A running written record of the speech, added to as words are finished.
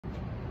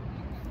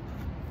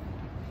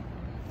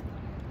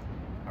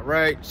All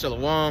right,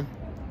 Shalom.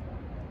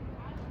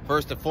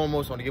 First and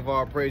foremost, I want to give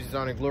all praises,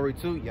 honor, and glory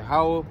to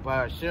Yahweh,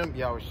 by Hashem,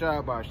 Yahweh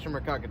Shah, by Hashem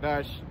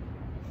Rakakadash.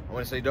 I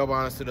want to say double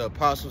honors to the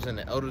apostles and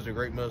the elders, the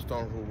great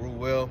millstone who rule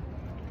well.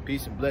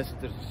 Peace and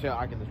blessings to the shall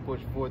I can just push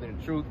forward in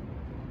the truth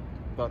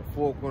about the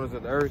four corners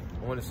of the earth.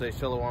 I want to say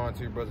shalom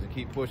to your brothers and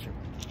keep pushing.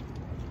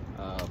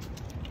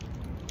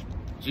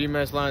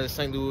 Gmslions of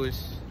St.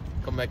 Louis,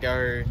 come back out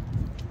here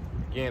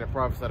again to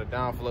prophesy the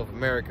downfall of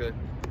America,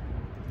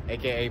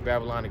 aka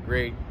Babylon the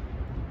Great.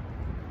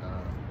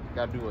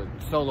 Got to do a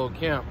solo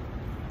camp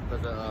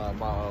because of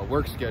my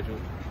work schedule.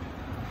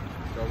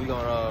 So we're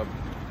gonna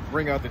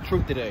bring out the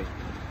truth today.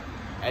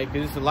 Hey,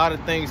 because it's a lot of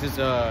things. It's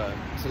a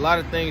lot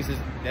of things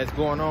that's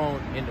going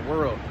on in the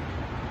world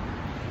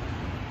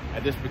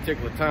at this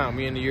particular time.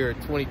 We in the year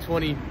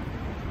 2020,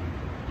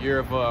 year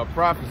of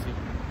prophecy.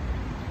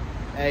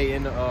 Hey,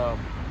 and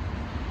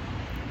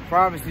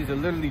prophecies are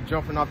literally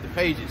jumping off the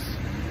pages.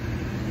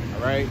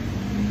 All right,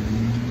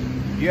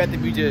 you have to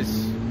be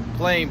just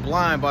plain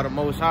blind by the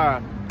Most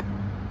High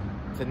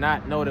to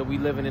not know that we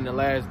living in the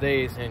last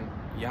days and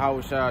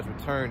Yahweh Shah's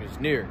return is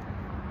near.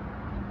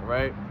 All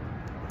right.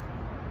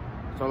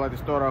 So I'd like to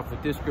start off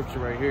with this scripture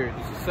right here.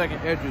 This is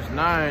 2nd Esdras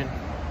 9.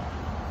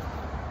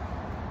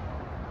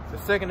 The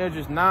 2nd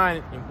Esdras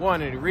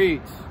 9:1, and it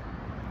reads,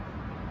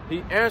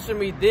 "He answered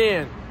me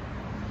then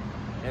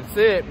and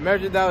said,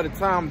 measure thou the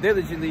time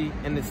diligently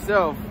in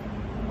itself,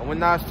 and when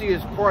thou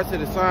seest parts of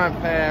the sign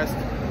past,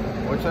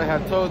 which I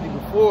have told thee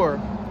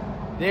before,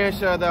 then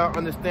shalt thou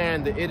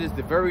understand that it is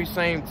the very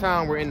same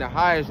time wherein the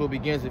highest will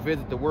begin to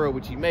visit the world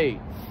which he made."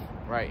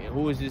 Right, and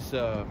who is this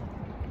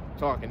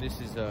talking?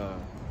 This is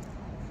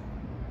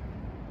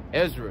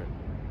Ezra,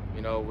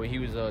 you know, when he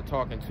was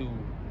talking to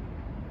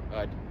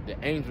the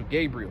angel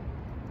Gabriel.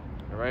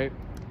 All right,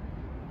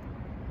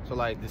 so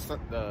like the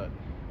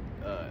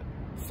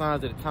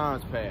signs of the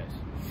times past,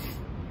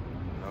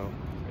 you know,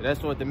 and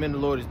that's what the men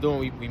of the Lord is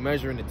doing. We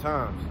measuring the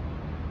times,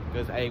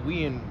 because hey,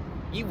 we in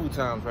evil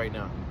times right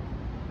now.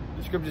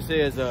 The scripture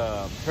says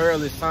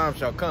perilous times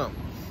shall come,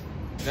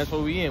 and that's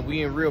what we in.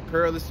 We in real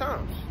perilous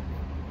times.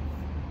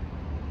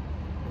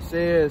 It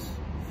says,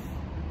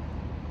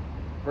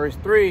 verse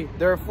 3,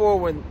 "Therefore,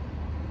 when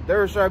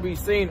there shall be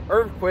seen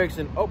earthquakes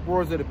and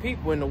uproars of the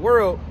people in the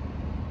world,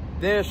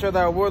 then shalt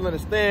thou well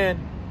understand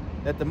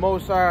that the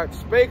Most High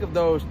spake of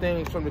those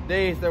things from the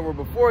days that were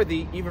before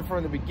thee, even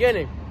from the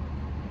beginning.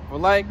 For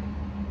like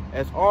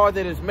as all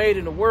that is made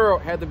in the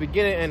world had the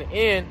beginning and the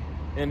end,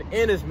 and the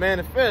end is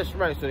manifest."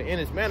 Right, so the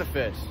end is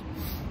manifest.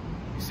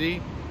 You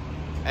see,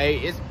 hey,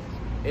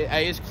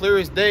 it's clear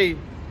as day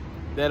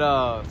that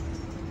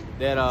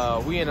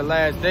we in the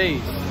last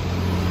days.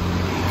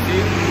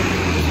 See,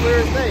 it's clear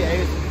as day.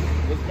 Hey,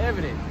 it's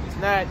evident. It's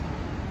not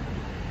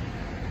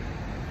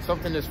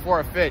something that's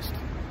far-fetched.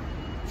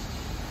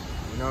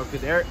 You know,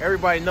 because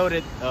everybody know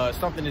that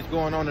something is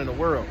going on in the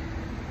world.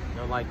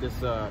 You know, like this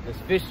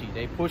fishy.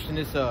 They pushing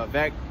this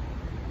vax.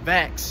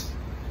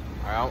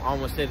 All right, I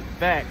almost said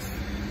vax.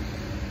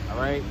 All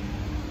right,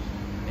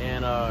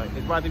 and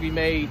it's about to be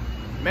made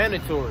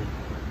mandatory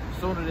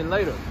sooner than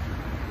later.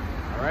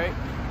 All right.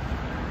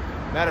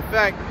 Matter of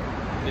fact,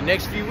 the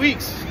next few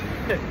weeks,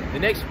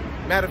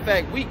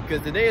 week,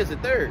 because today is the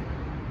 3rd,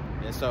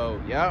 and so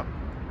yeah,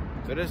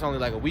 so there's only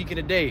like a week and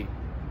a day.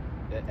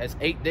 That's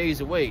 8 days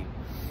away.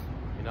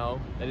 You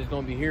know, that is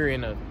gonna be here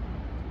in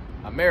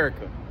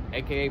America,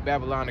 aka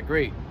Babylon the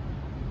Great.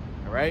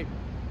 All right.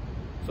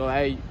 So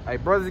hey,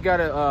 brothers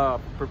gotta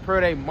prepare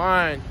their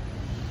mind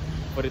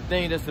for the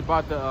thing that's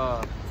about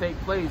to take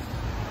place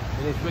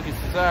in this wicked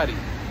society.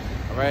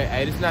 All right,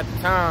 hey, this is not the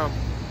time.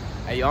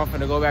 Hey, y'all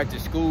finna go back to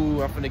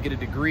school. I'm finna get a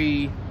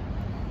degree.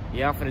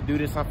 Yeah, I'm finna do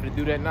this. I'm finna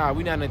do that. Nah,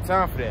 we not in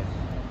time for that.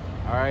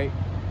 All right.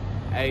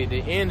 Hey,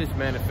 the end is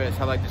manifest.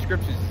 How like the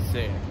scriptures is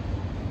saying.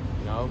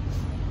 You know.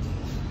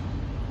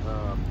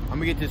 I'm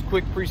gonna get this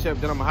quick precept,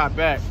 then I'm gonna hop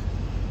back.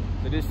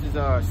 So this is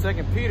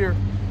 2 Peter.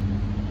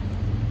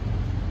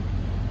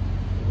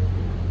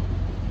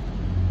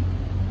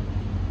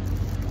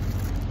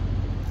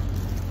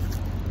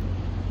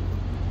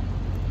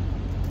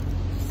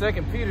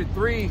 Second Peter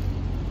 3.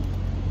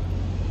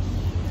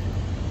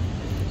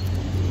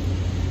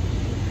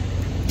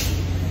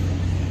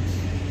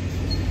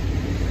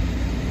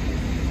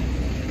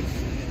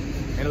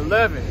 And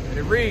 11, and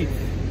it reads,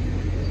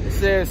 it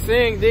says,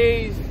 seeing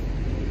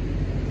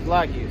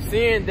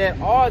that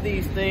all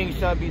these things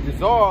shall be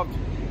dissolved,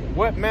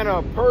 what manner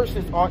of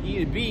persons ought ye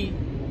to be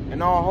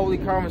in all holy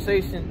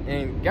conversation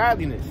and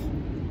godliness,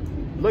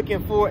 looking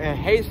for and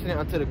hastening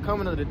unto the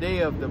coming of the day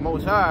of the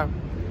Most High,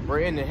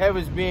 wherein the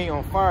heavens being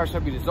on fire shall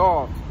be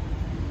dissolved,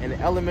 and the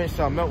elements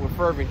shall melt with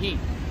fervent heat.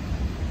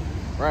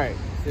 Right.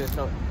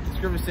 So the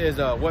scripture says,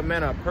 what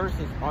manner of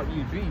persons ought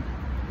you to be?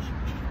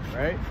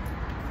 Right?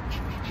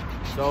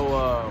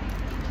 So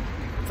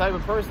the type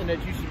of person that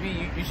you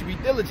should be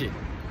diligent.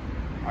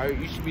 All right,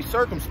 you should be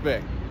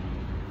circumspect.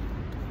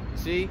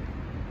 See?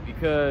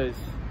 Because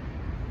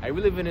we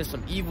living in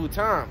some evil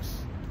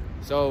times.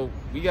 So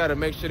we got to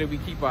make sure that we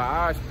keep our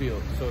eyes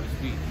peeled, so to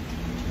speak.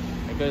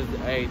 Because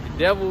the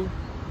devil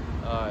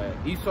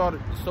Esau, the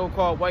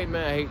so-called white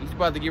man, he's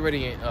about to get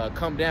ready and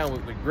come down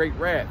with great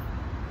wrath.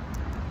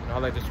 You know,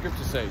 like the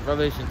scripture says,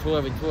 Revelation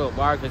 12:12.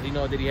 Why? Because he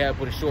know that he had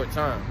for a short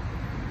time.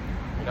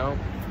 You know.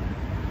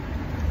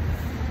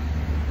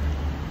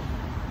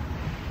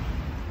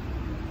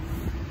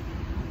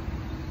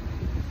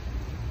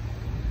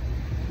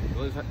 So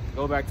let's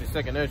go back to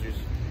 2nd Esdras.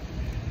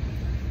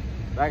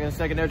 Back in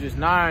 2nd Esdras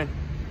 9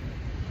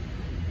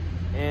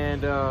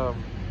 and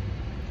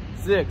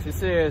 6, it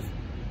says,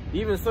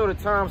 even so the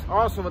times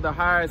also of the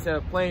highest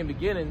have plain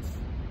beginnings,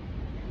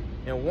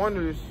 and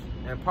wonders,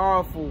 and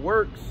powerful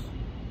works,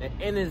 and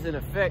endings and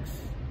effects,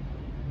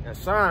 and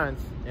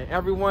signs, and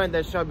everyone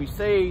that shall be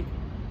saved,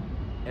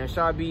 and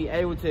shall be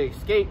able to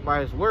escape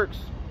by his works,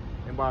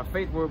 and by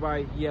faith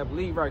whereby ye have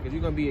believed, right? Because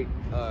you're going to be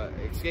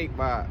escaped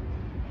by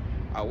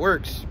our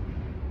works,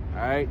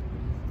 all right?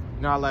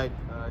 You know, like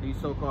these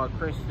so-called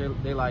Christians,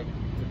 they like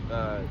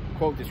to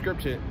quote the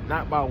scripture,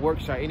 not by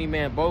works shall any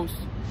man boast.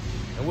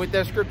 And what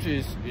that scripture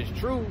is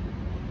true,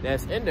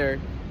 that's in there,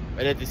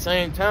 but at the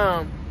same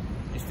time,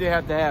 you still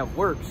have to have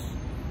works,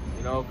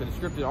 you know, because the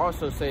scripture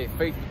also say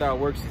faith without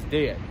works is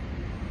dead.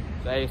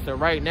 So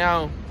right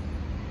now,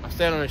 I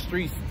stand on the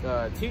streets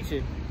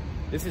teaching,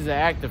 this is an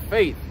act of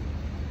faith,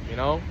 you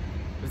know.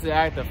 This is an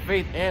act of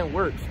faith and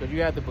works, because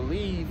you have to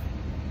believe,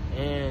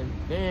 and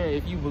then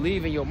if you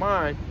believe in your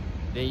mind,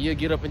 then you'll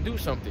get up and do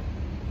something,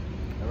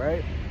 all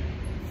right?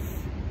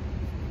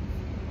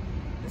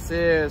 It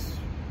says,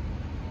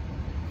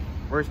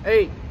 verse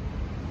 8,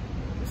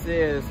 it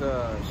says,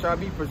 shall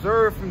be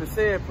preserved from the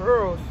said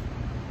pearls,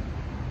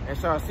 and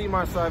shall see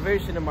my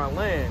salvation in my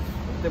land,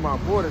 within my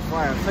borders, for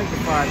I have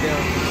sanctified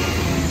them.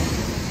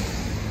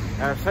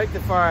 I have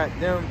sanctified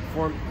them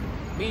for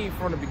me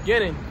from the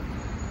beginning.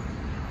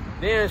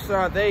 Then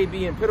shall they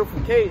be in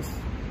pitiful case,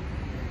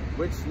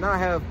 which now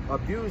have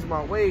abused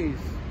my ways,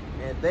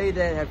 and they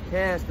that have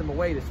cast them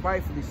away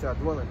despitefully shall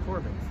dwell in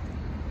torments.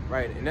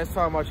 Right, and that's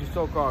talking about you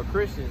so-called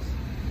Christians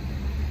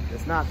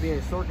that's not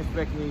being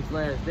circumspect in these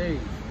last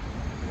days.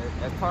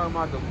 That's talking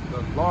about the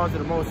laws of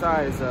the Most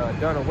High is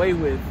done away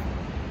with,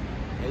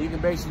 and you can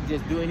basically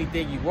just do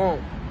anything you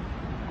want.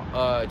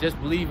 Just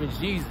believe in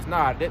Jesus.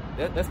 Nah,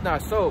 that's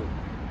not so.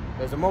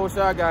 Because the Most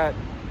High got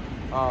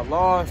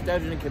laws,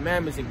 statutes, and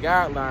commandments and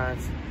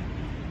guidelines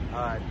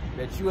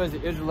that you as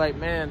an Israelite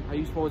man, how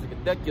you supposed to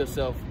conduct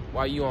yourself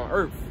while you on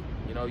earth.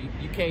 You know,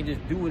 you can't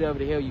just do whatever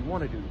the hell you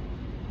want to do.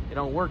 It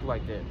don't work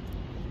like that,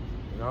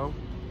 you know.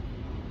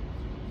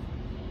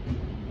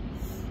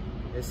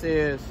 It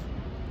says,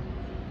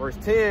 verse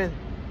 10,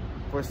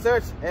 for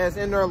such as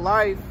in their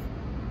life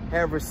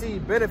have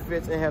received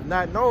benefits and have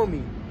not known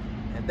me,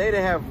 and they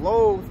that have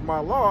loathed my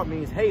law,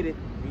 means hated,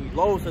 means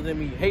loathe something,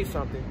 means hate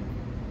something,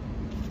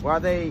 while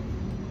they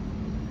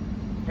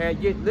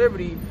had yet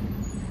liberty,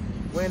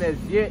 when as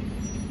yet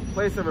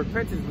place of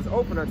repentance was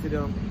open unto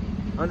them,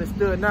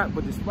 understood not,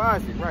 but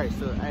despised it. Right,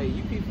 so hey,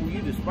 you people,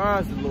 you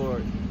despise the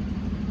Lord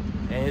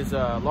and his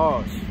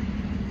laws,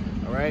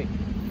 all right?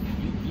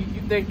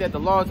 You think that the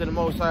laws of the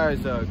Most High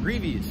is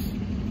grievous,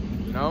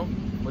 you know,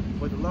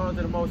 but the laws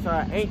of the Most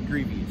High ain't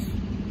grievous.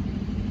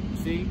 You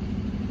see,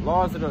 the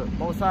laws of the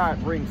Most High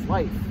brings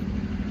life,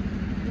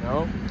 you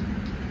know.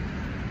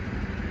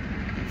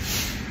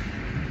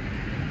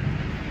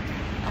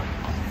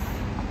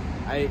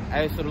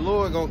 So the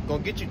Lord gonna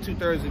get you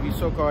 2/3 of you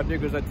so-called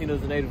niggers, Latinos,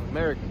 and Native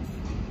Americans,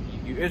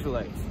 you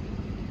Israelites.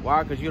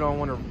 Why? Because you don't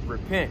want to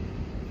repent.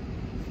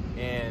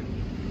 And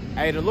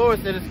hey, the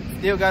Lord said it's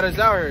still got us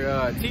out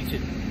here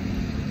teaching.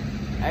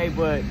 Hey,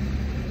 but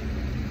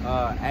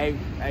hey,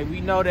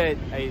 we know that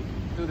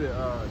through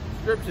the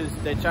scriptures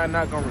that y'all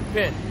not gonna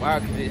repent. Why?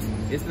 Because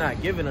it's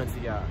not given unto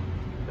y'all.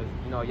 Because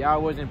you know y'all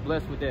wasn't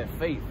blessed with that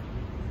faith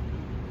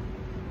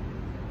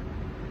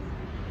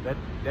that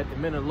the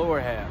men of the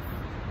Lord have.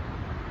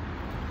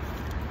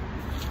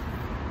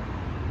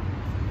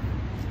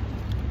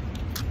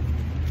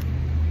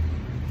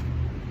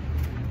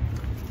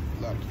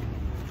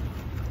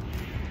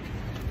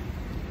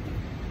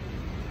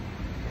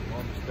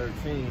 Romans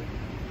 13.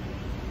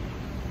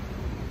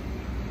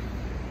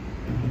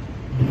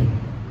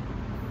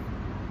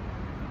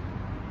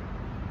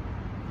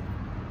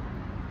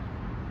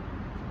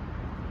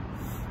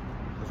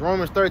 It's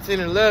Romans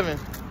 13:11.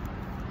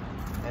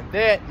 And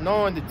that,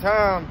 knowing the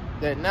time,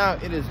 that now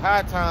it is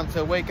high time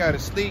to awake out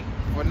of sleep,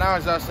 for now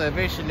is our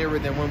salvation nearer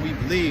than when we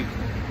believed.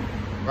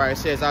 Right, it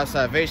says our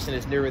salvation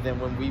is nearer than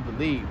when we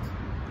believed.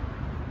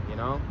 You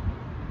know?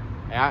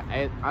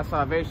 Our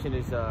salvation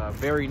is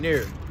very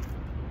near.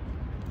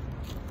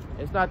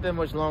 It's not that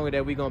much longer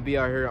that we're gonna be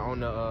out here on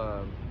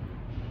the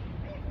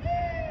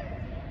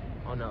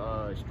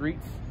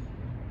streets.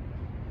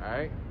 All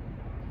right,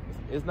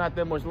 it's not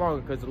that much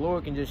longer, because the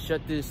Lord can just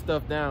shut this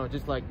stuff down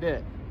just like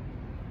that.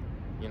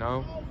 You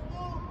know,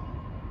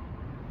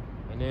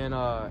 and then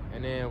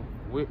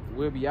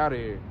we'll be out of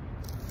here.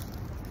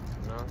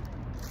 You know.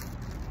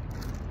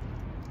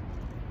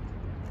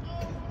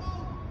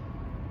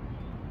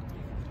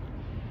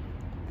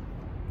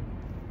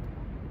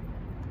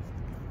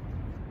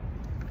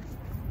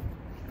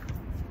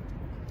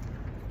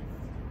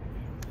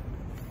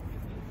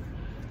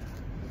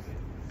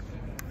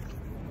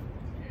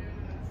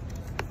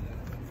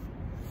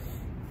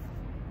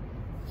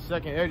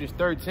 2nd Esdras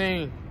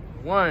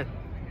 13:1.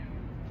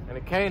 And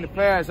it came to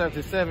pass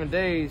after 7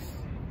 days,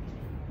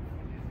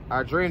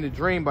 I dreamed a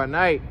dream by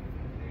night,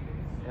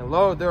 and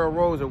lo, there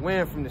arose a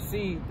wind from the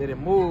sea that it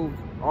moved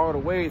all the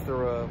ways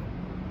thereof.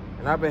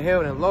 And I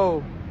beheld, and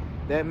lo,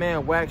 that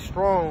man waxed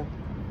strong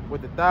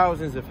with the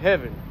thousands of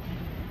heaven.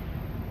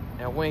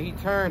 And when he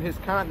turned his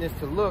countenance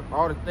to look,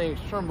 all the things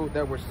trembled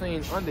that were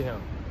seen under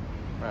him.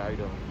 All right, how you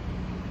doing?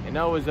 And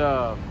that was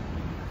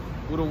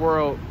who the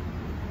world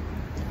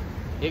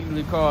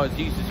ignorantly calls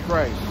Jesus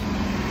Christ.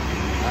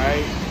 All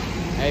right,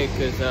 hey,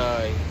 because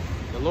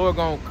the Lord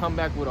gonna come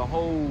back with a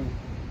whole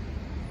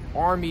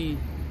army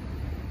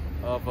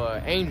of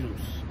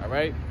angels. All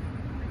right.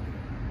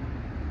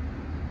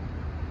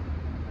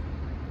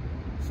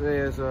 It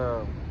says,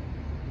 and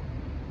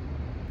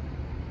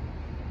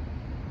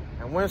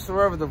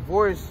whensoever the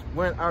voice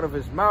went out of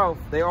his mouth,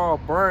 they all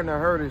burned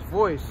and heard his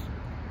voice,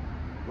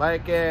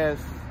 like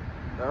as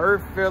the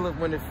earth filleth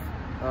when it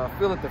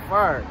filleth the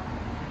fire.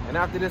 And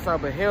after this I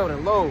beheld,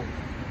 and lo,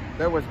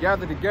 there was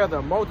gathered together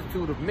a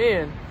multitude of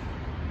men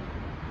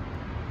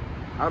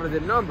out of the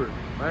number,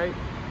 right?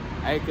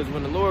 Hey, because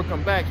when the Lord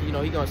come back, you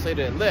know, he gonna say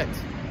the elect,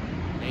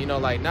 and you know,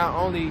 like not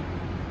only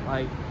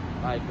like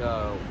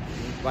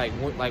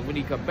when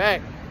he come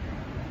back,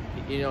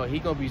 you know, he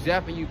gonna be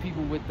zapping you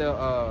people with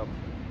the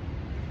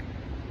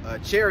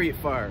chariot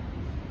fire.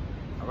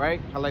 All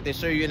right, I like they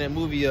show you in that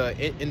movie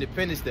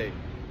Independence Day.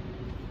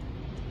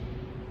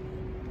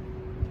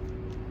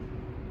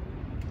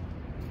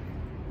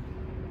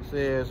 It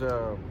says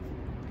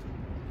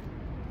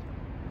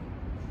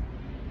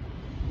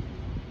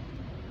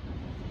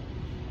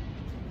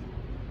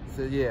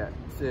yeah, it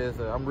says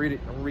I'm gonna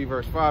read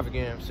verse 5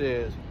 again. It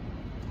says,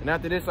 and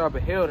after this I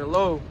beheld, and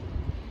lo,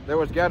 there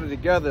was gathered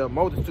together a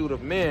multitude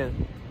of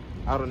men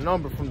out of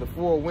number from the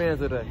four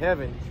winds of the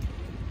heaven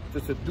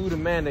to subdue the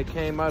man that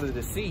came out of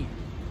the sea.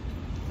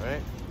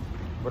 Right?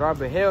 But I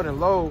beheld, and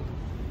lo,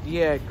 he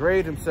had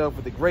graved himself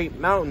with a great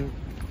mountain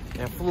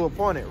and flew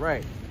upon it.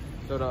 Right.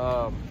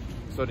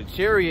 So the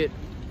chariot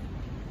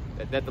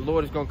that the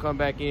Lord is gonna come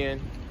back in,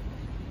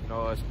 you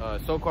know, a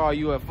so-called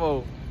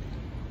UFO,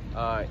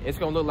 it's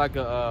gonna look like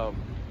a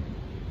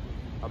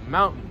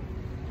mountain,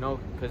 you know,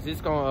 because it's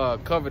gonna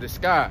cover the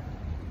sky,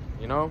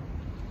 you know.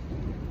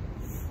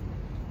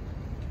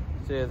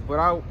 It says, but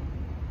I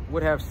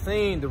would have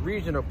seen the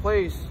region or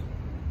place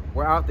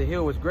whereout the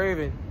hill was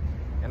graven,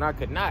 and I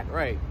could not.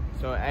 Right.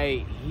 So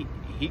hey,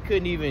 he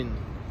couldn't even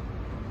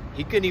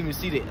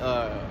see the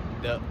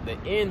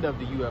end of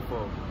the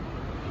UFO.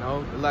 You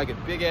know, like a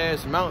big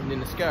ass mountain in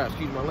the sky.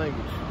 Excuse my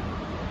language.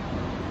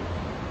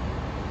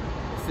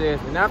 It says,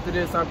 and after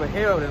this I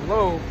beheld, and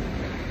lo,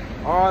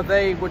 all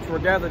they which were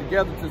gathered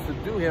together to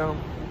subdue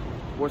him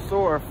were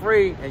sore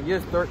afraid, and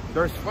yes,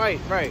 durst fight.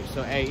 Right.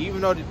 So hey,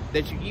 even though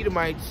that you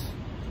Edomites,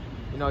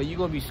 you know, you're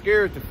gonna be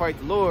scared to fight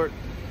the Lord.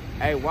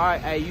 Hey, why?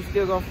 Hey, you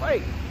still gonna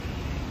fight?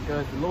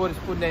 Because the Lord is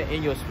putting that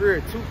in your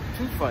spirit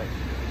to fight.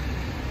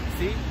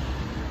 See?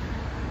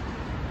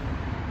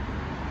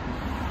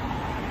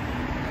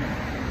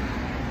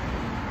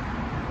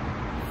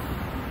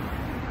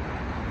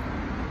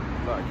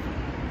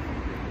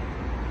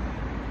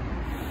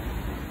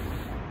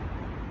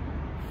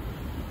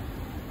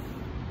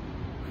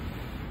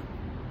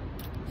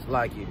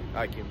 Like you.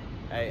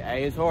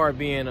 Hey, it's hard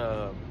being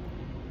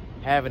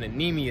having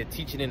anemia,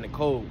 teaching in the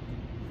cold.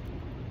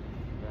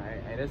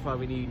 Right? That's why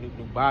we need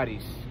new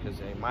bodies.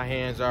 Because my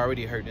hands are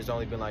already hurting. It's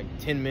only been like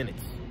 10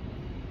 minutes.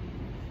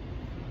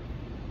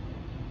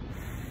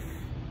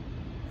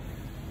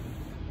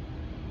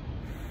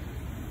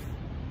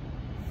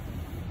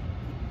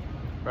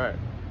 Right.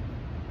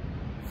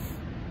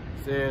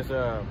 It says,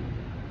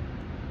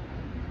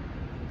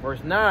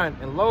 verse 9,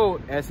 and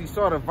lo, as he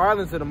saw the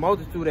violence of the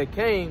multitude that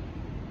came,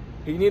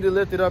 he neither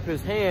lifted up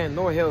his hand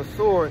nor held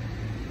sword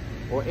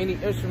or any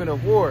instrument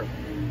of war,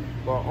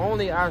 but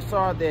only I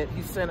saw that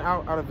he sent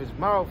out of his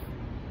mouth,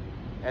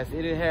 as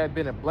it had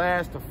been a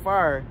blast of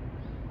fire,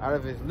 out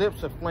of his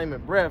lips a flaming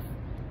breath,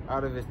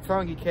 out of his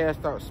tongue he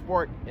cast out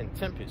spark and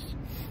tempest.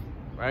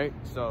 Right?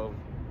 So,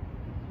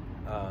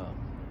 I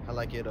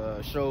like it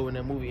showed in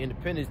that movie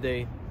Independence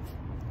Day.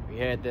 We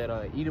had that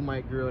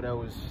Edomite girl that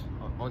was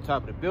on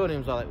top of the building. It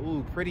was all like,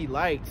 ooh, pretty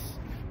lights.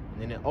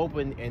 And then it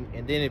opened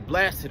and then it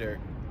blasted her.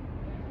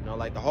 You know,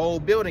 like the whole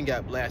building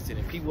got blasted,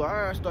 and people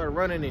started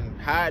running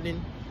and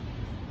hiding.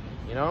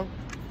 You know,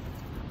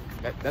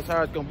 that's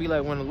how it's gonna be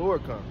like when the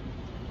Lord comes.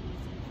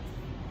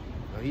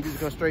 You know, he's just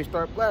gonna straight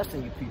start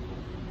blasting you people.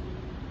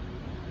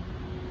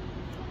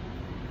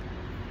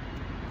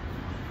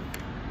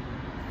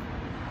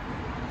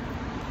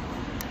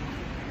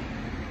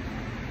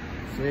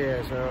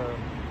 It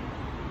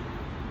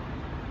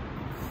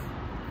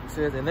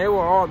says, and they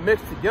were all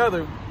mixed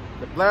together,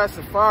 the blast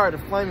of fire, the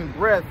flaming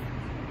breath,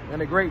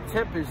 and a great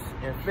tempest,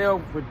 and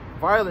fell with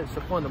violence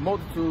upon the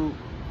multitude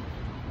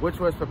which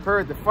was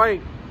prepared to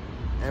fight,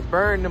 and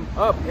burned them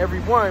up every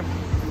one,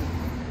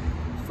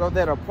 so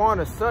that upon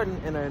a sudden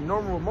and an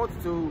innumerable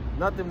multitude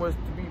nothing was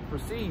to be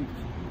perceived,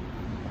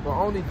 but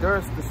only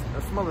durst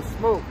a smell of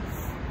smoke.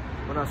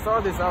 when I saw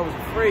this, I was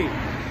afraid,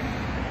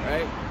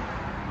 right?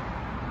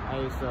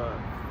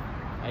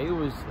 It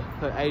was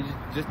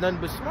just nothing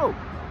but smoke,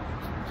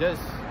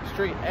 just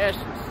straight ashes,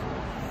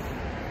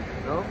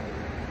 you know?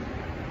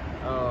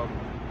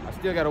 I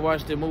still gotta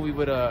watch the movie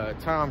with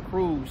Tom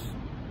Cruise,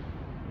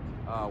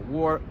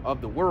 War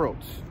of the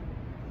Worlds.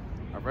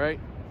 All right,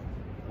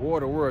 War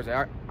of the Worlds.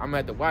 I'm gonna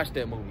have to watch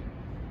that movie.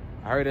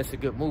 I heard that's a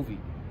good movie,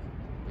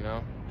 you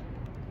know.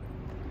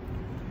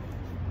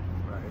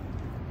 Right.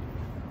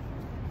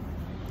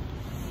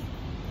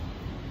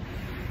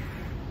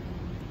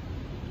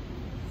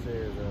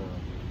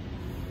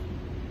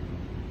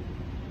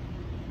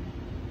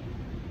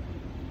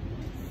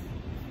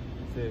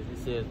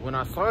 It says, when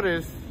I saw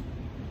this,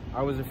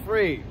 I was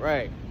afraid,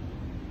 right?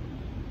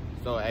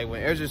 So, hey,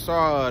 when Ezra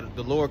saw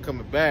the Lord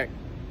coming back,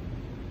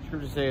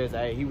 Scripture says,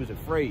 hey, he was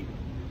afraid.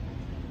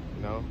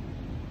 You know,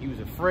 he was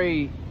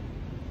afraid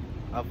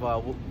of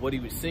what he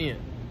was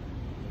seeing.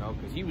 You know,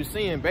 because he was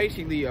seeing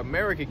basically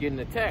America getting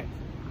attacked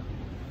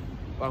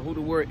by who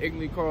the word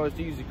ignorantly calls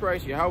Jesus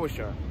Christ,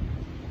 Yahushua.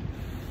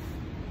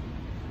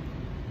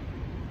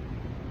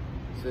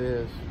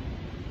 Says,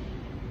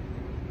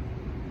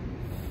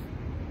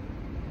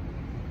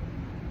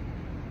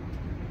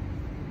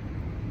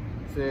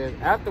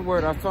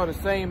 afterward I saw the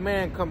same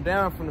man come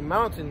down from the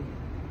mountain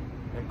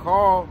and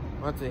call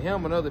unto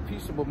him another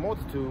peaceable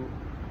multitude,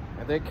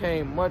 and there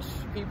came much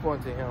people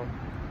unto him,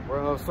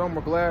 whereof some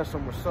were glad,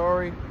 some were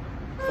sorry,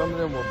 some of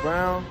them were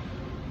brown.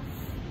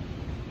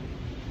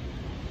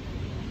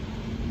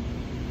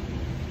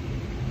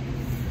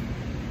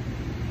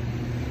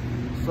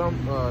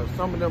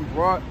 Some of them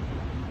brought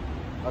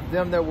of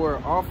them that were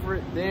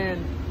offered.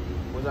 Then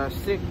was I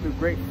sick through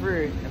great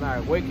fear, and I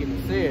awakened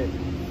and said,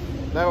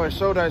 Thou hast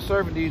showed thy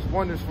servant these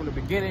wonders from the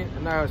beginning,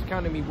 and thou hast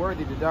counted me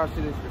worthy that thou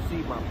shouldest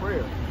receive my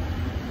prayer.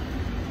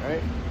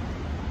 Right?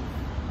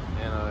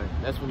 And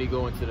that's when you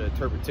go into the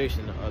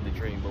interpretation of the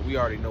dream, but we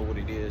already know what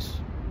it is.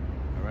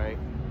 All right?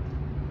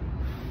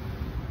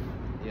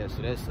 Yeah,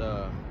 so that's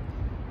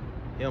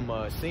him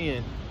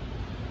seeing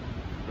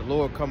the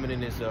Lord coming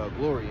in his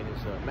glory and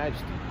his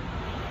majesty.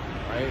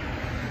 Right?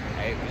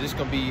 Hey, this is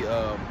going to be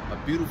a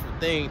beautiful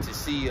thing to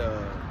see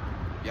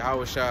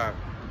Yahushua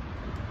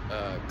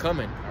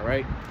coming, all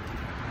right?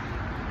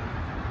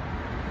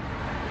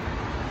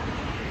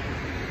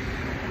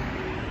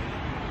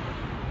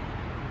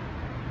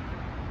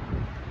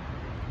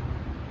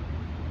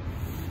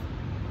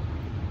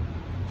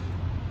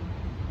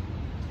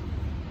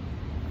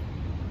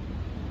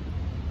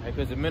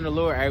 Because the men of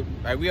the Lord,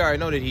 we already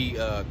know that he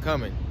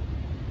coming.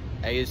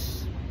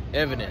 It's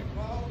evident.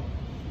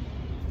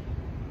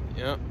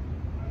 Yep.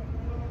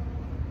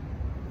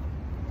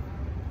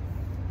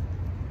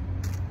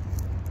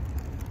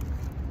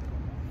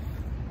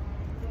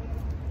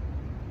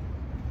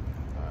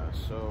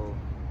 So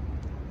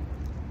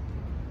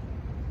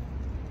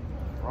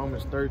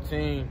Romans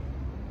 13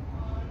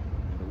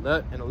 and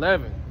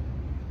 11.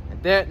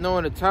 And that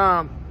knowing the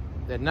time,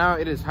 that now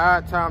it is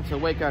high time to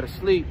wake out of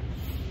sleep,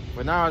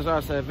 for now is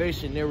our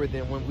salvation nearer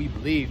than when we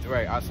believed.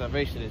 Right, our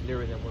salvation is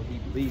nearer than when we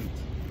believed.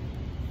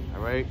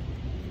 All right,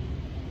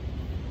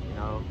 you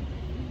know.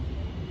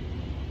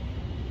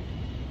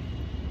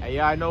 Hey,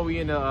 y'all know we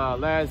in the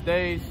last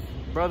days,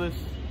 brothers.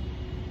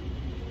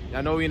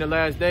 Y'all know we in the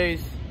last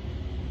days.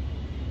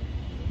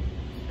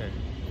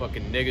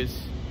 Fucking niggas.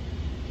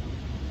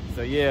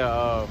 So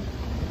yeah,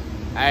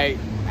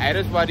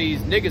 that's why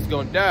these niggas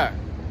gonna die.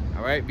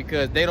 All right,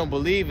 because they don't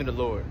believe in the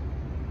Lord.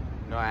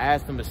 You know, I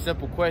asked them a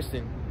simple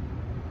question.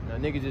 You know,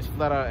 niggas just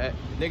flat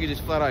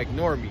out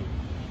ignore me.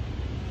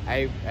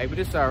 Hey, but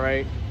it's all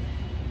right,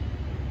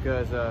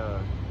 because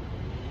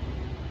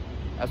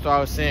that's what I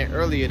was saying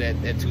earlier, that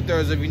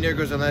 2/3 of you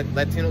niggers are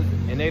Latinos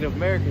and Native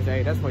Americans.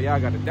 Hey, that's why y'all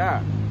gotta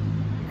die,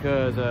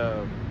 because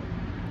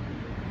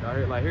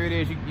like here it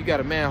is, you got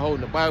a man holding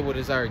the Bible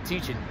that's already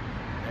teaching,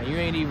 and you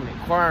ain't even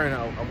inquiring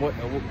of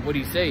what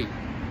he say.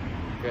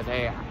 Because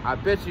hey, I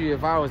bet you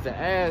if I was to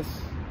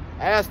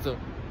ask him,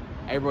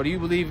 hey bro, do you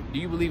believe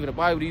in the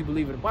Bible? Do you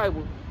believe in the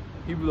Bible?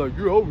 He'd be like,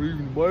 yeah, I believe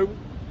in the Bible.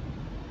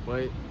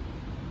 But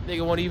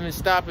nigga won't even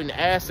stop and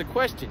ask the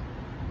question,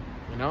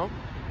 you know?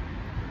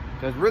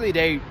 Because really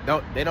they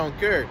don't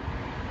care.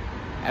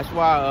 That's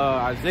why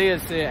Isaiah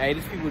said, hey,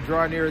 these people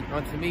draw near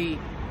unto me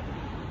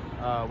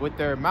with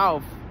their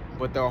mouth,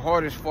 but their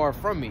heart is far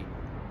from me.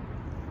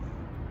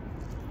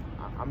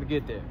 I'm gonna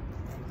get there.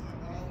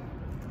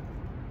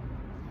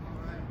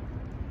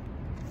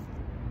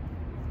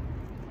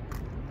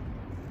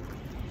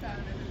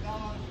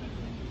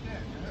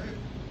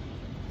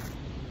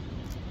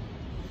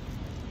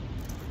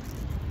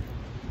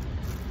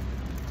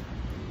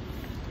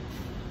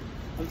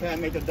 I'm trying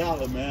to make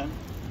 $1, man.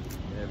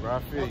 Yeah, bro, I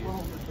feel you.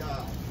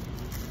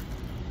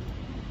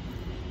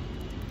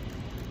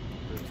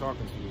 You're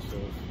talking to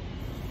yourself.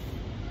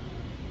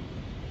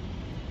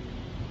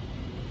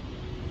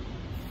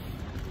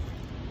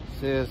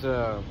 Says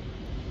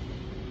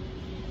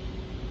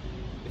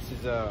this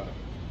is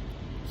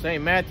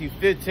St. Matthew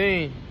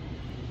 15:7.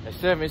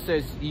 It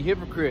says, ye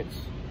hypocrites,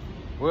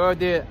 Well,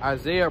 did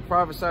Isaiah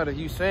prophesy to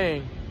you,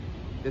 saying,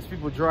 this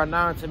people draw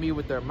nigh to me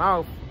with their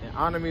mouth and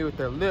honor me with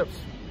their lips,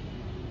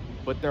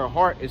 but their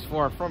heart is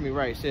far from me.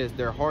 Right? It says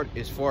their heart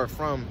is far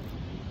from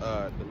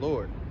the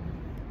Lord,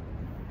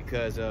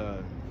 because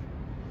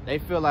they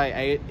feel like,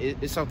 hey,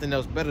 it's something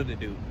else better to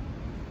do.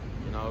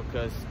 You know,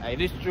 because, hey,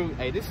 this is true.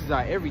 Hey, this is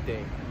our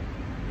everything.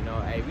 You know,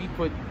 hey, we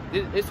put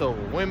it's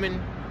over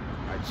women,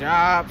 our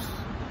jobs,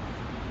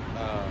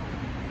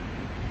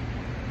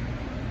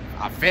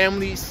 our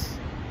families.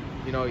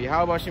 You know,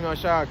 Yahweh Shem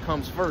Shah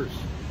comes first.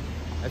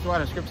 That's why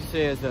the scripture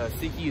says,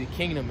 seek ye the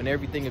kingdom and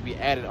everything will be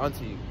added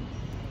unto you.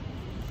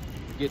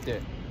 Get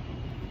that.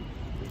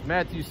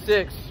 Matthew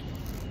 6.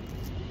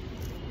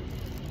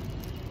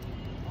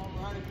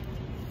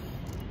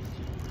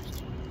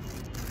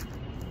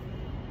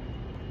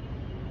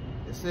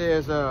 It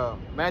says,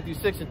 Matthew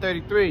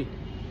 6:33.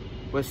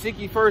 But seek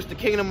ye first the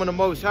kingdom of the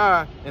Most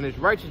High and his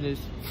righteousness,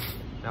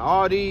 and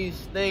all these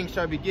things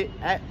shall be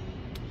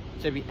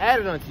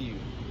added unto you.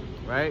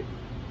 Right?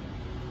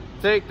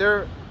 Take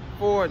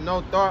therefore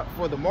no thought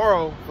for the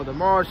morrow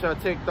shall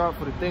take thought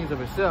for the things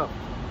of itself.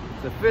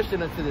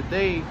 Sufficient unto the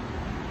day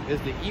is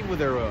the evil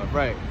thereof.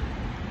 Right?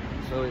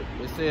 So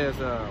it says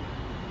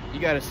you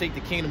got to seek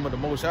the kingdom of the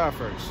Most High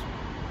first,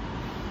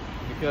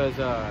 because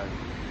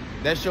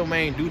that's your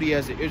main duty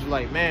as an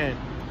Israelite man,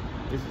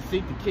 is to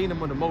seek the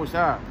kingdom of the Most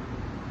High.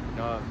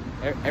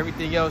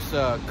 Everything else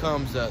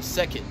comes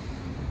second.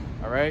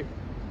 All right.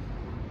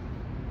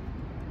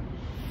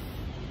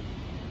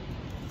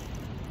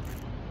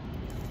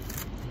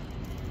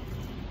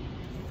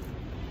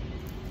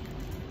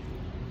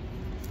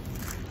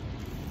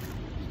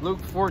 Luke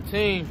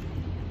 14.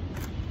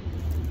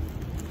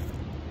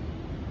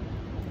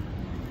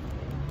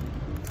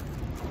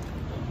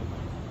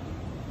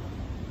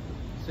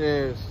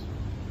 Says,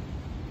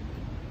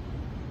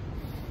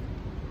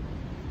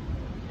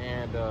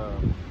 and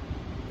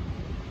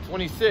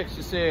 26,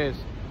 it says,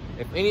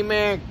 if any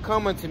man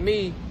come unto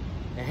me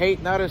and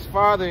hate not his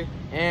father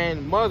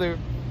and mother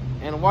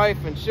and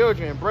wife and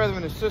children and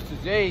brethren and sisters,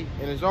 yea,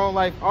 and his own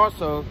life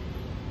also,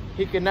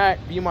 he cannot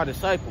be my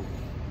disciple.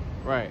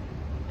 Right?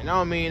 And I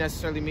don't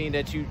necessarily mean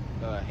that you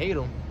hate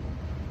him.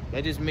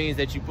 That just means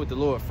that you put the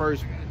Lord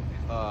first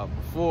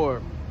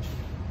before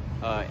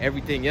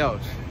everything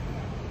else.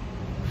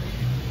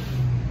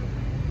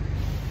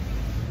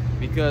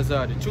 Because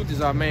the truth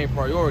is our main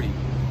priority.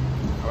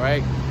 All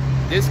right?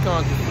 This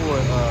comes before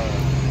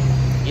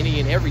any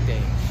and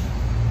everything.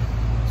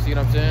 See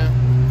what I'm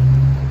saying?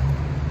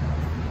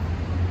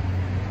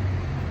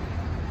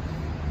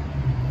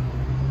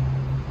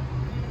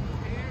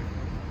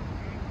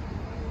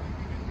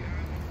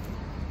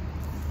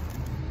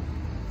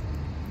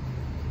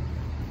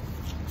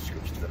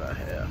 That I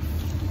have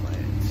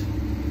planned.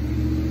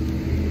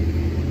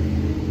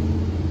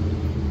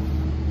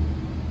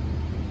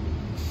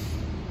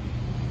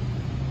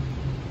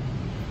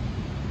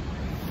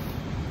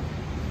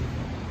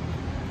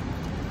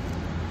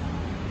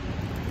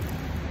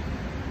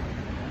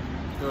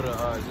 Go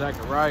to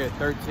Zechariah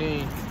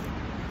 13.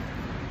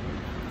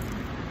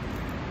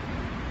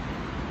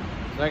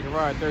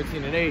 Zechariah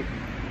 13:8.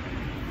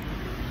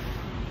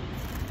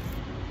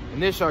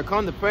 And this shall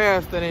come to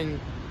pass that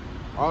in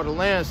all the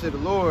land, said the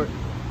Lord,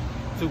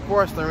 2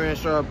 parts therein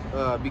shall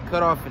be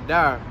cut off and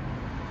die,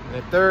 and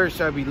the third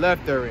shall be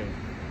left therein.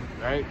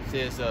 Right?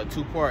 It says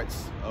 2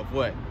 parts of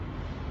what?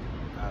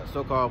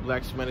 So-called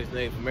blacks, Hispanics,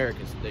 Native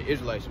Americans, the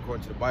Israelites,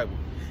 according to the Bible.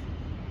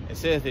 It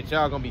says that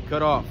y'all gonna be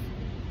cut off.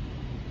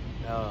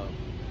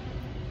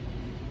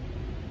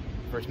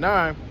 Verse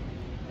 9,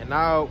 and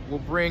I will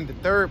bring the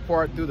third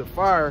part through the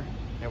fire,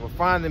 and will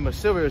find them as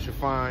silver is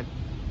refined,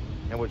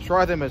 and will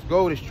try them as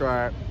gold is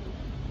tried.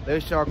 They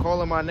shall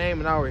call on my name,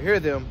 and I will hear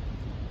them.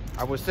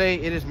 I will say,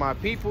 it is my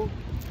people.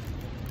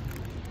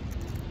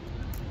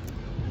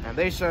 And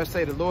they shall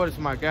say, the Lord is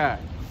my God.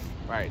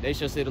 Right? They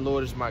shall say, the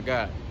Lord is my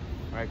God.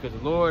 Right? Because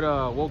the Lord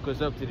woke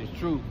us up to this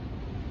truth.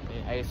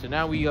 And, hey, so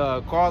now we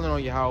calling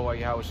on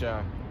Yahweh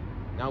Shai.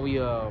 Now we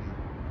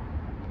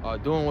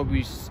doing what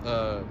we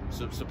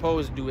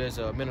supposed to do as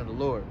men of the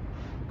Lord.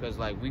 Because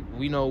like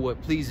we know what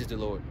pleases the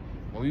Lord.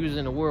 When we was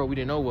in the world, we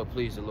didn't know what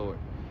pleased the Lord.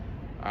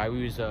 All right,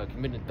 we was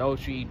committing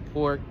adultery, eating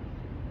pork,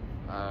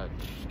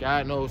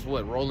 God knows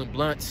what, rolling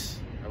blunts.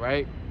 All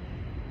right,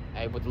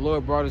 hey, but the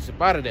Lord brought us up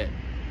out of that.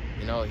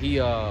 You know, He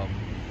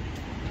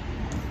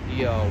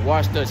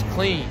washed us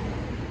clean.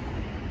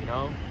 You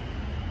know,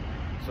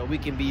 so we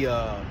can be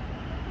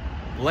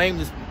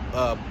blameless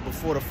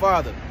before the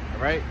Father.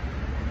 All right.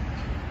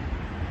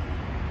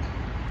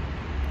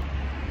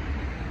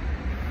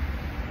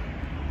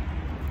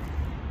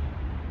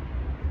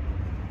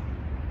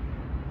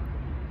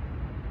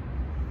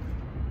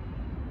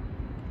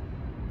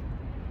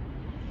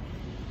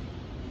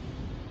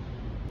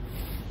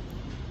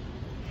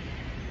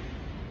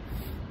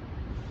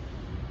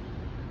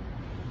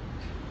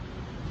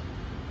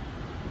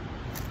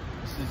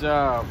 This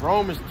is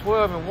Romans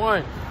 12:1.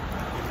 It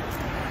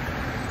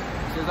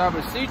says, I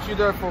beseech you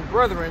therefore,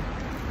 brethren,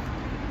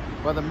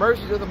 by the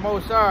mercies of the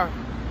Most High,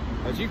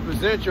 as you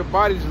present your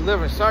body as a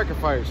living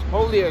sacrifice,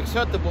 wholly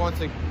acceptable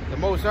unto the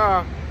Most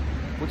High,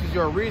 which is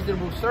your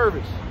reasonable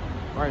service.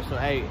 All right, so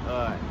hey,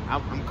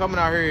 I'm coming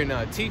out here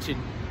and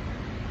teaching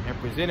and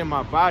presenting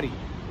my body,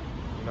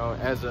 you know,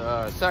 as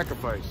a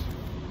sacrifice,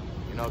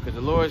 you know, because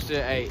the Lord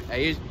said,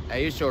 hey,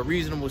 it's your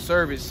reasonable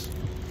service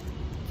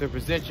to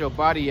present your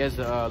body as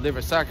a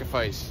living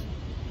sacrifice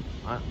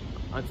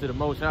unto the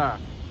Most High.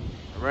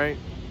 All right.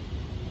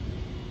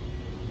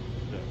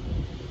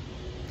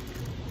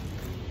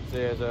 It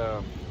says,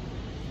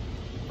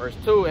 verse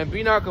 2, and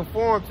be not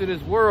conformed to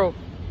this world,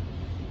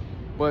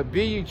 but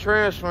be ye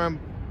transformed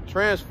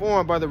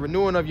by the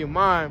renewing of your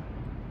mind,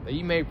 that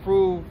ye may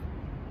prove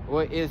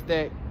what is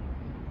that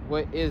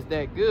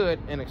good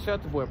and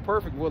acceptable and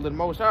perfect will of the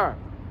Most High.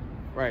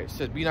 Right, it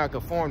says be not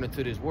conformed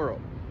into this world.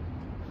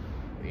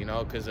 You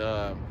know, because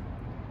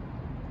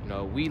you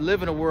know, we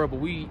live in a world, but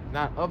we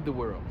not of the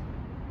world.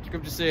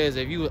 Scripture says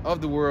if you were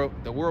of the world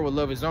will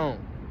love his own.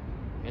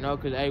 You know,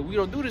 because hey, we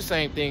don't do the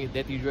same thing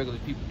that these regular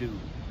people do.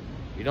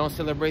 We don't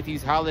celebrate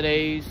these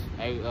holidays.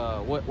 Hey,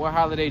 what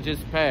holiday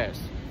just passed?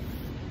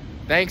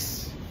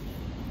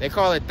 They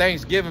call it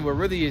Thanksgiving, but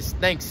really it's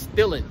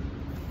Thanksgiving.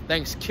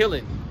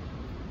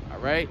 All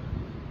right.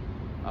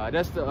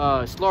 That's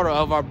the slaughter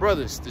of our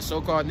brothers, the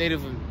so-called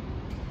Native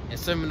and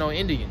Seminole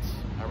Indians.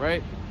 All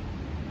right.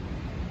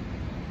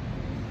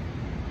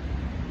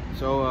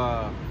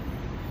 So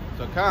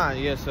so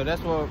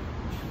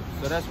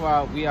that's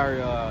why we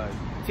are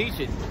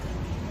teaching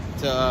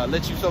to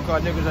let you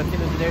so-called niggers,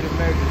 Latinos, and Native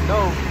Americans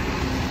know,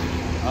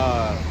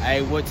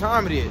 hey, what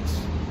time it is,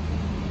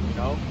 you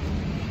know.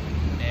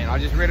 And I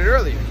just read it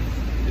earlier.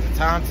 It's a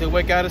time to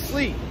wake out of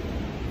sleep.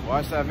 For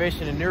our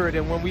salvation is nearer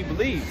than when we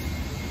believe,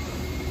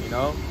 you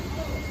know.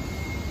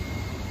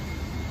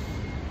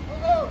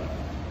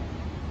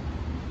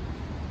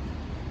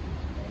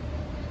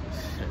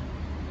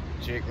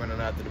 Jake running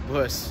after the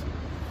bus.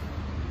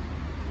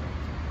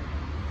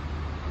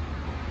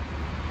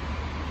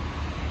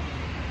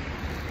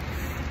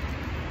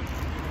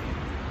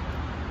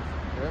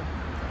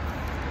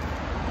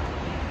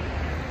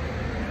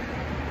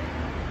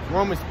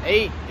 Romans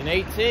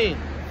 8:18.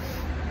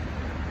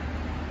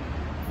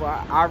 For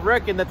I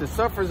reckon that the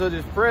sufferings of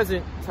this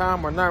present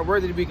time are not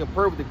worthy to be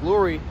compared with the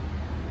glory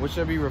which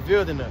shall be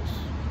revealed in us.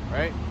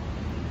 Right?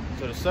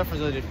 So the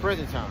sufferings of this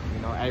present time,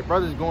 you know, hey,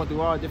 brothers going through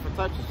all different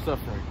types of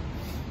suffering.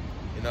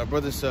 You know,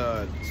 brothers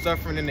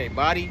suffering in their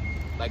body,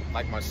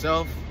 like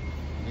myself.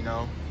 You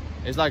know,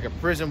 it's like a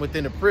prison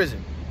within a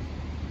prison.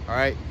 All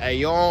right, hey,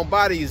 your own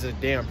body is a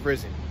damn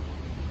prison.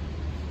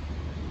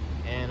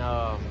 And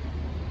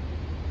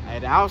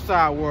the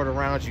outside world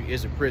around you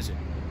is a prison.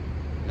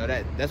 You know,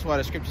 that's why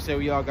the scripture said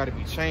we all got to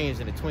be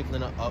changed in the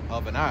twinkling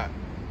of an eye.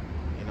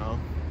 You know,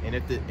 and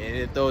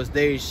if those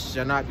days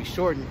shall not be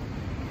shortened,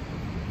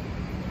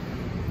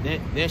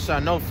 then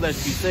shall no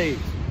flesh be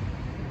saved.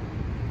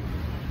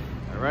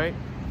 All right.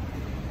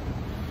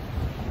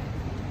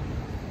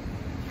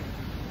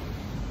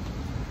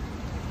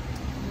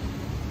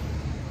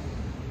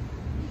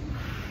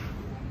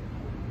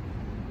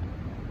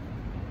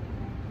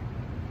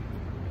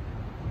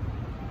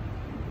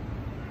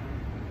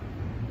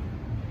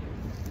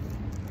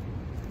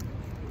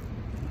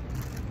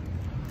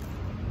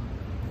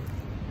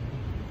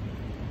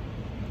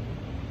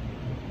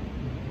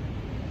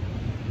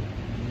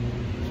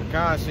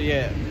 So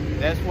yeah,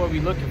 that's what we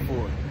looking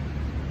for.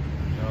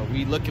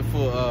 We looking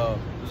for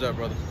what's up,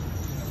 brother?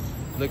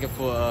 Looking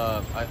for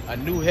a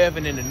new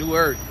heaven and a new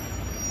earth,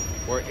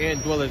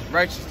 wherein dwelleth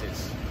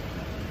righteousness.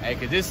 Hey,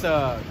 cause this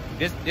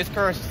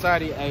current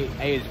society,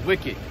 hey, is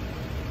wicked.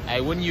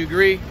 Hey, wouldn't you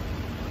agree?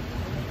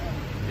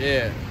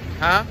 Yeah.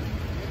 Huh?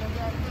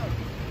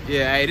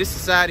 Yeah. Hey, this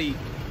society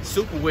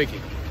super wicked.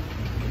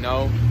 You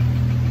know.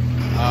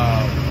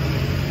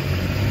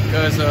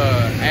 Cause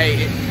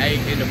hey,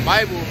 in the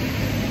Bible,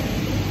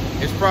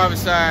 it's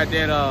prophesied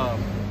that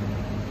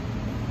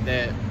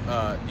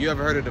you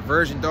ever heard of the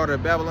virgin daughter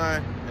of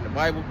Babylon in the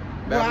Bible?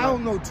 Well, I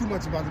don't know too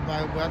much about the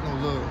Bible, but I know a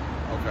little.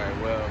 Okay,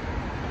 well,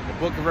 the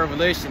book of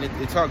Revelation,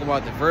 it talk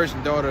about the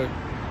virgin daughter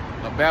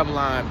of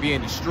Babylon being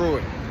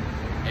destroyed.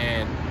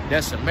 And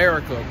that's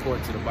America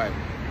according to the Bible.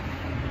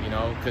 You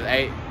know, because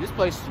hey, this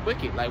place is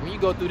wicked. Like when you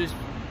go through this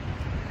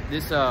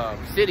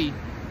city,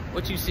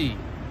 what you see? You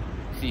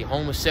see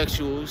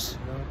homosexuals.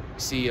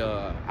 See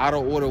out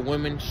of order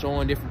women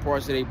showing different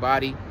parts of their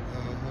body.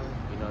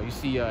 You know, you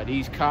see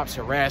these cops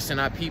harassing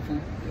our people.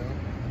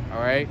 All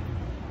right,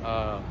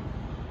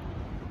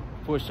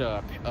 push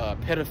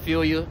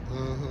pedophilia.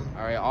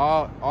 All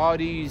right, all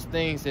these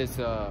things that's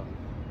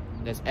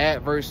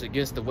adverse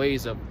against the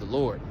ways of the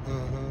Lord.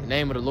 The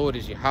name of the Lord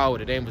is Yahweh.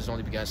 The name of his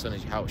only begotten Son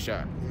is Yahweh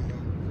Shai.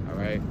 All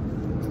right,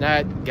 it's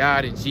not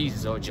God and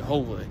Jesus or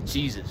Jehovah and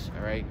Jesus.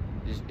 All right,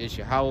 it's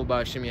Yahweh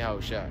by Shem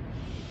Yahweh Shai.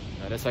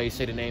 That's how you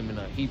say the name in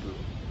Hebrew.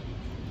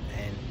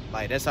 And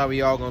like that's how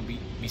we all gonna be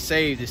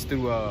saved, is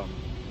through our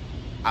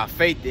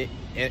faith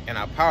and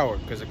our power.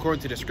 Because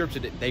according to the scripture,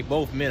 they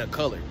both men of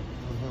color.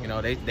 You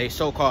know, they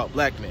so-called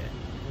black men.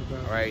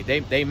 All right,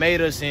 they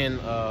made us in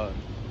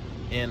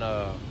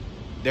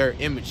their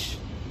image.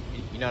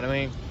 You know what I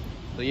mean?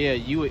 So yeah,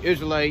 you an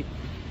Israelite.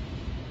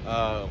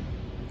 So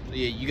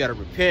yeah, you gotta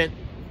repent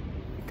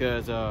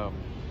because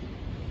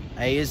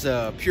hey, it's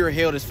pure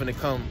hell that's finna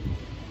come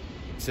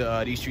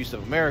to these streets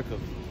of America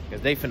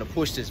because they finna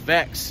push this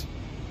vax.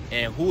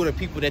 And who are the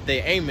people that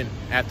they aiming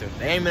after?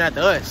 They aiming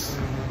after us,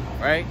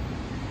 right?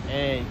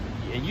 And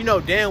you know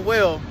damn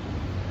well,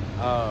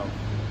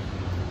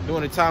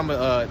 during the time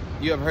of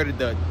you ever heard of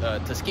the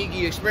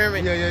Tuskegee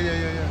experiment?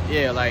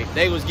 Yeah, like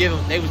they was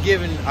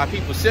giving our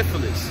people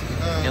syphilis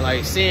and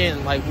like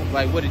seeing like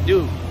what it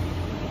do.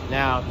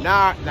 Now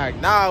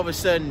all of a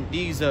sudden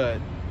these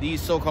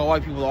so-called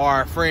white people are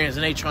our friends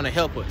and they trying to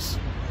help us,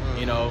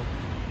 you know,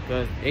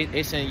 because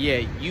they saying,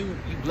 yeah, you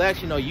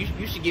blacks, you know,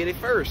 you should get it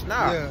first.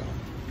 Nah. Yeah.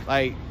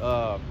 Like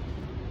the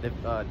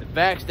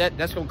vax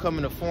that's gonna come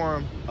in the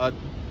form of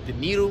the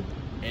needle,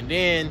 and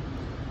then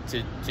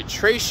to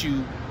trace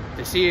you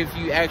to see if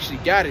you actually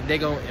got it, they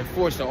gonna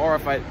enforce the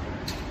RFID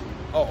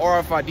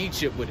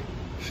chip with it.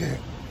 Yeah.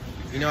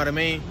 You know what I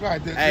mean?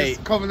 Right. This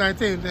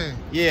COVID-19 thing.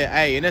 Yeah.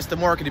 Hey, and that's the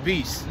mark of the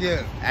beast.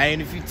 Yeah. Hey,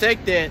 and if you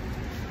take that,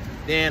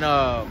 then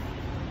the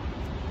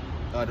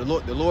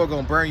Lord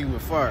gonna burn you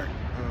with fire.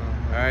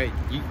 All right.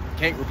 You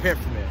can't repent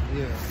from that.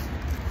 Yeah.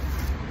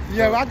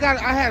 Yeah,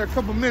 I had a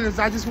couple minutes.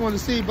 I just wanted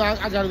to see, but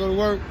I gotta go to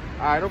work.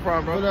 All right, no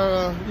problem, bro.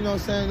 But you know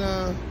what I'm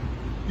saying?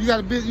 You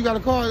got a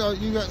car? Or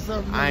you got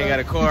something? I ain't got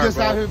a car, you just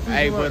bro. Out here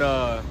hey,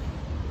 but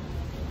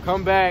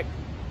come back.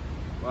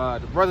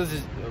 The brothers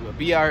is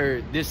be out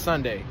here this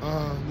Sunday.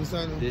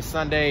 This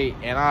Sunday,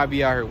 and I'll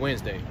be out here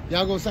Wednesday.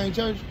 Y'all go same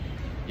church?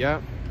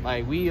 Yep.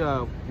 Like we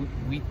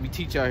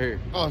teach out here.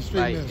 Oh,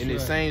 street like in the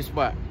same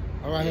spot.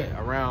 All right.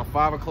 Yeah, around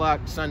 5 o'clock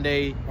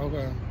Sunday.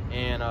 Okay.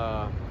 And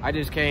I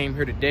just came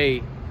here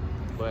today.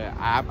 But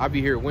I'll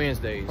be here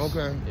Wednesdays.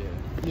 Okay.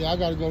 Yeah, I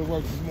got to go to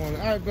work this morning.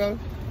 All right, brother.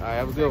 All right,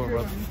 have a good one,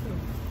 brother.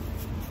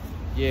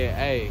 Yeah,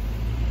 hey,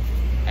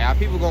 our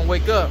people gonna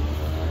wake up.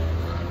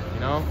 You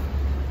know,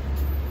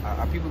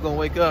 our people gonna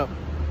wake up.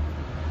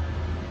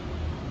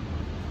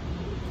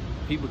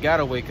 People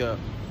gotta wake up.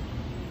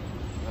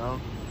 You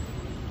know.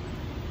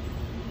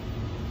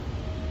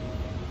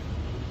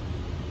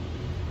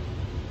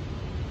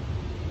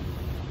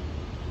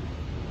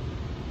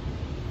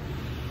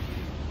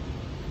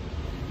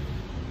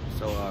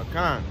 So,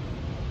 Khan.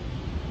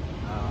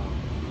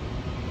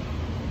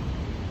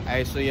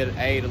 Hey, so yeah,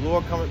 hey, the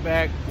Lord coming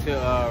back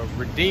to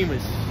redeem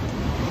us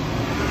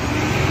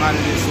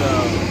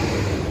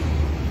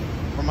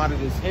from out of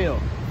this hell.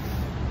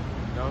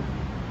 You know?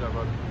 What's up,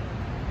 brother?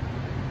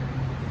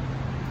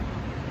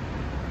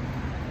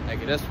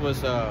 Like that's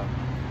what's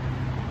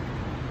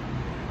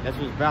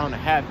bound to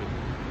happen.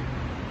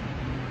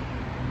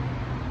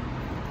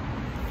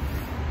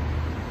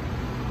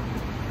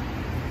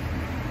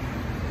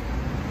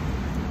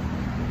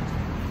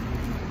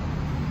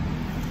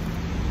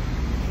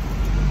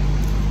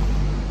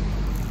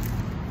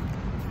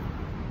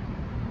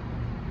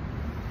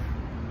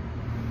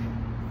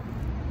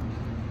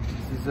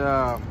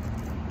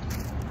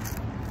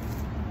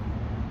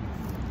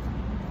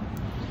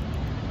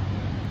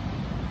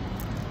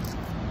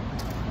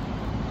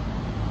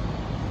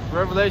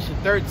 Revelation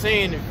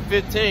 13 and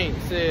 15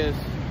 says,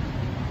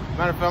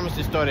 matter of fact, I'm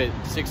just start at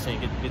 16,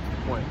 get to the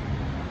point.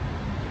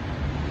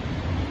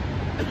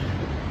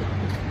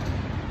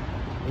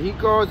 And he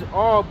calls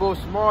all,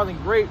 both small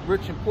and great,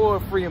 rich and poor,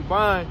 free and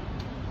bond,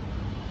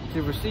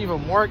 to receive a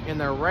mark in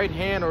their right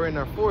hand or in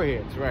their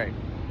foreheads. Right.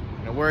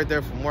 And the word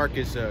there for mark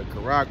is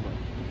charagma,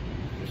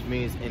 which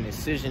means an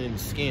incision in the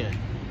skin,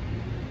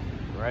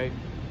 right?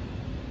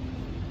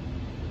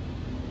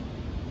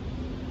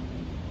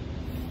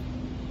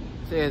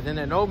 It says, and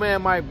that no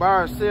man might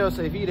buy or sell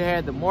save he that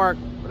had the mark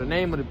or the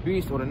name of the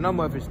beast or the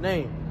number of his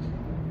name,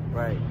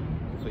 right?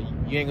 So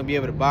you ain't gonna be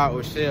able to buy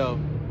or sell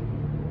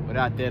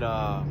without that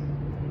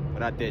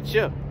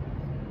chip.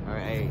 All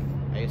right,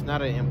 hey, it's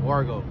not an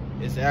embargo;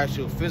 it's an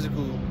actual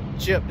physical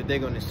chip that they're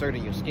gonna insert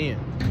in your skin.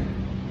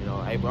 You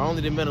know, hey, but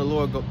only the men of the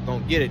Lord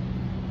gonna get it.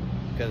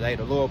 Because hey,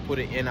 the Lord put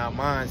it in our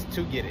minds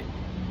to get it.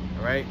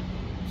 All right?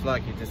 Just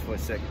like it just for a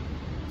second.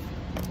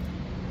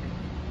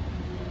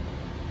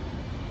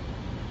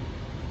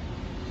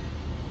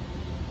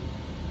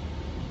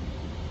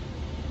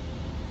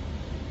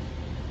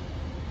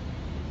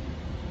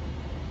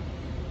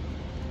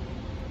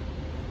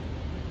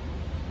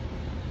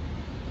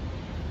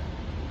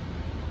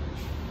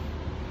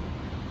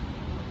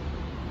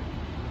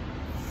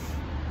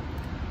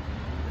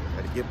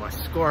 Gotta get my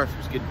scarf.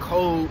 It's getting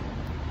cold.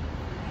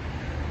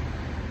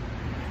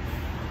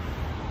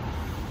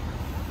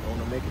 Don't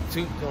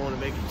want to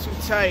make it too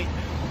tight.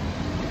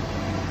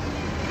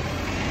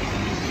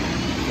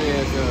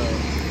 There's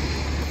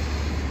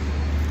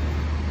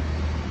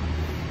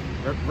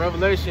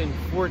Revelation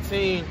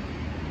 14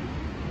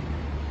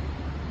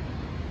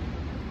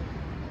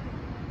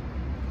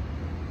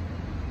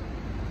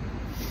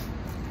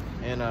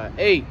 and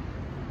 8.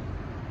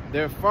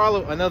 There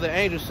followed another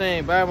angel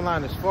saying,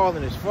 Babylon is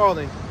fallen,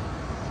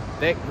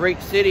 that great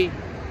city,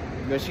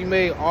 because she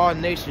made all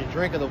nations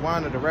drink of the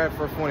wine of the wrath of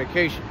her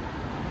fornication.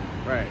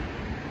 Right.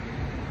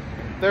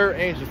 And the third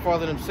angel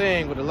followed them,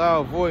 saying with a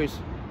loud voice,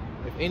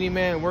 if any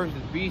man works the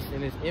beast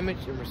in his image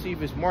and receive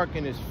his mark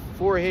in his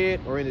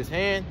forehead or in his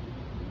hand,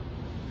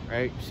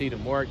 right? You see the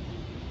mark,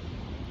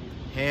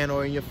 hand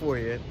or in your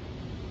forehead.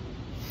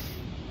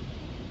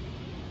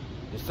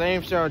 The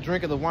same shall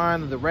drink of the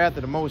wine of the wrath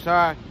of the Most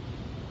High,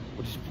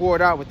 which is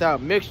poured out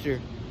without mixture,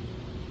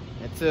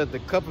 until the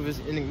cup of his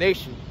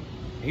indignation.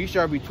 And he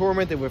shall be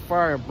tormented with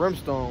fire and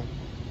brimstone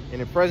in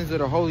the presence of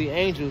the holy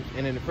angels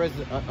and in the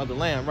presence of the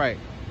Lamb. Right.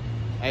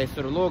 Hey,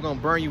 so the Lord gonna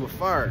burn you with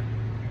fire.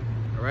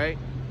 All right.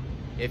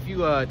 If you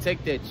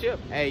take that chip,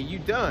 hey, you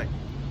done.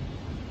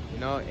 You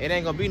know, it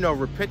ain't gonna be no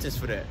repentance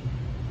for that.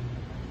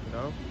 You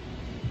know,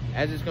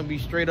 that's just gonna be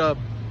straight up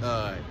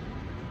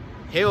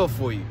hell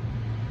for you.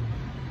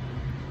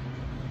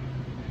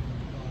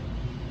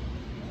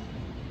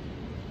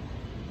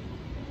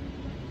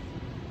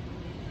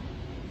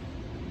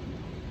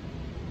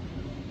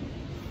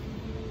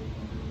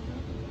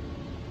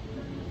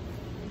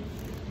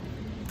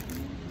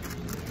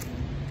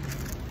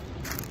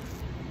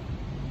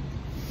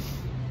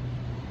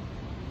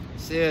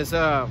 Says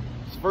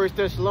 1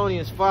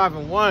 Thessalonians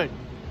 5:1. It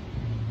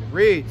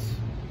reads,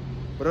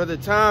 but other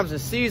times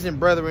and season,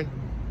 brethren,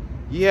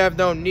 ye have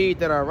no need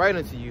that I write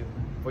unto you,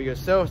 for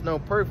yourselves know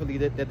perfectly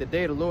that the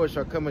day of the Lord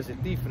shall come as a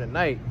thief in the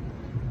night,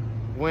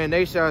 when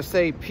they shall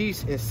say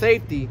peace and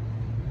safety,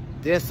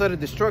 then sudden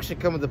destruction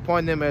cometh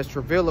upon them as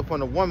travail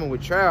upon a woman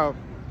with child,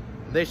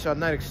 and they shall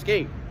not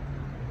escape.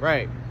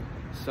 Right.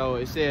 So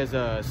it says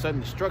sudden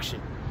destruction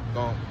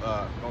gonna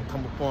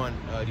come upon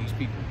these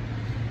people.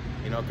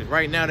 You know, because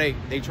right now they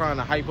trying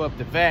to hype up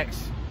the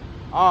vax.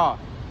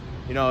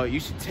 You know, you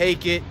should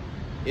take it.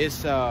 It's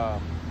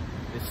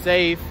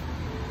safe.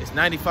 It's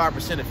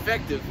 95%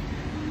 effective.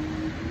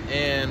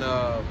 And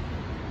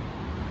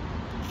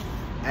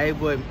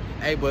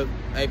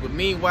but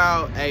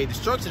meanwhile,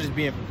 destruction is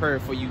being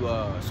prepared for you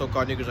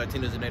so-called niggas,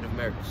 Latinos, and Native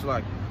Americans. It's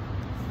like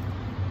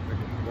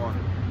water.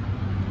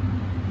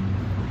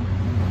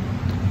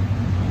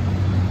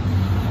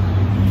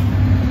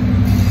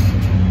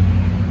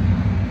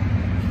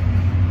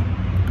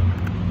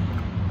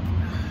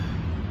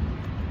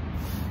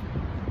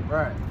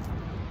 Right.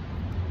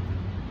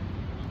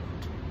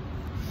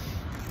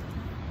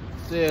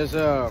 It says,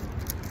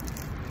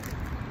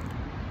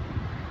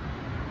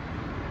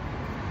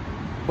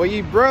 but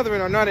ye brethren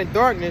are not in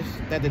darkness,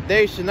 that the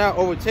day should not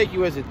overtake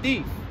you as a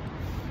thief.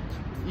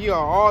 Ye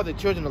are all the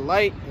children of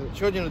light and the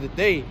children of the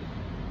day.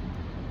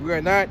 We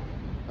are not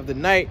of the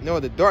night nor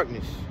of the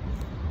darkness.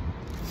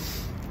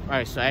 All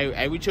right,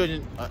 so we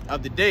children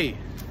of the day.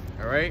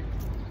 All right,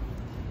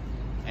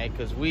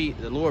 because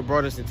the Lord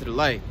brought us into the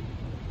light.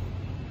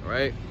 All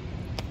right,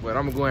 but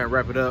I'm gonna go ahead and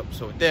wrap it up.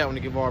 So with that, I want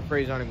to give all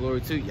praise, honor, and glory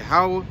to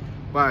Yahweh,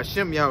 by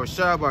Hashem, Yahweh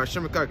Shah, by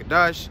Hashem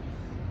Kakadash.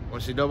 I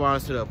want to say double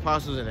honors to the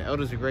apostles and the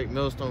elders of Great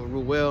Millstone who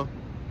rule well.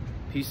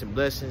 Peace and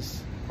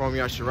blessings from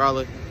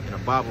Yasharala and a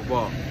Bible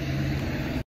ball.